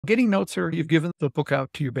Getting notes are you've given the book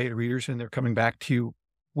out to your beta readers and they're coming back to you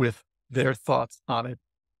with their thoughts on it.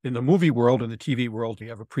 In the movie world, in the TV world, you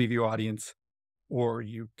have a preview audience, or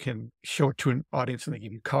you can show it to an audience and they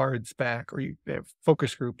give you cards back, or they have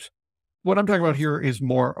focus groups. What I'm talking about here is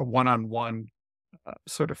more a one-on-one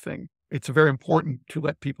sort of thing. It's very important to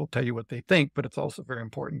let people tell you what they think, but it's also very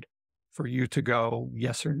important for you to go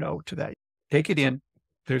yes or no to that. Take it in.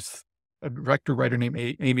 There's a director writer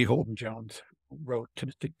named Amy Holden Jones who wrote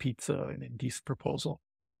Mystic Pizza and Indecent Proposal.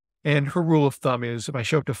 And her rule of thumb is if I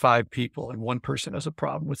show up to 5 people and one person has a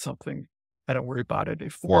problem with something, I don't worry about it.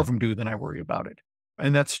 If 4 of them do, then I worry about it.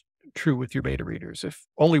 And that's true with your beta readers. If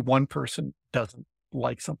only one person doesn't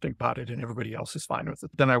like something about it and everybody else is fine with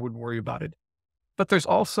it, then I wouldn't worry about it. But there's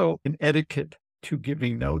also an etiquette to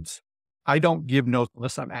giving notes. I don't give notes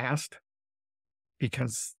unless I'm asked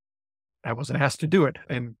because I wasn't asked to do it.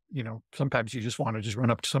 And, sometimes you just want to just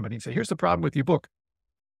run up to somebody and say, here's the problem with your book.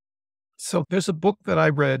 So there's a book that I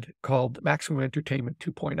read called Maximum Entertainment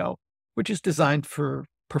 2.0, which is designed for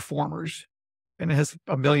performers. And it has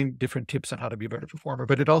a million different tips on how to be a better performer,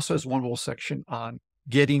 but it also has one whole section on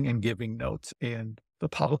getting and giving notes and the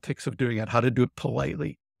politics of doing it, how to do it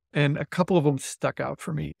politely. And a couple of them stuck out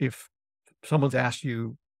for me. If someone's asked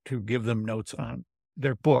you to give them notes on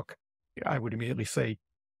their book, I would immediately say,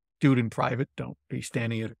 do it in private. Don't be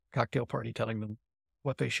standing at a cocktail party telling them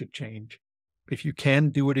what they should change. If you can,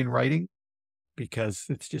 do it in writing because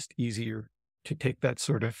it's just easier to take that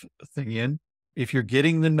sort of thing in. If you're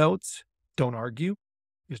getting the notes, don't argue.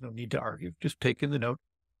 There's no need to argue. Just take in the note.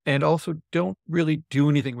 And also don't really do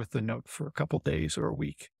anything with the note for a couple days or a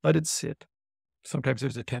week. Let it sit. Sometimes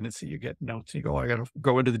there's a tendency you get notes and you go, I got to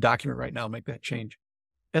go into the document right now and make that change.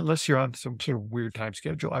 Unless you're on some sort of weird time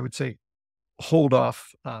schedule, I would say hold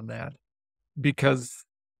off on that because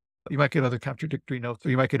you might get other contradictory notes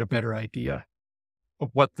or you might get a better idea of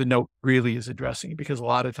what the note really is addressing. Because a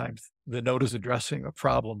lot of times the note is addressing a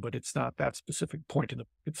problem, but it's not that specific point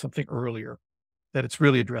it's something earlier that it's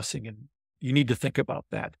really addressing. And you need to think about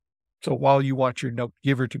that. So while you want your note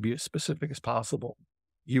giver to be as specific as possible,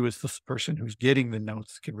 you as the person who's getting the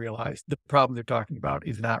notes can realize the problem they're talking about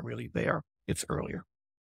is not really there. It's earlier.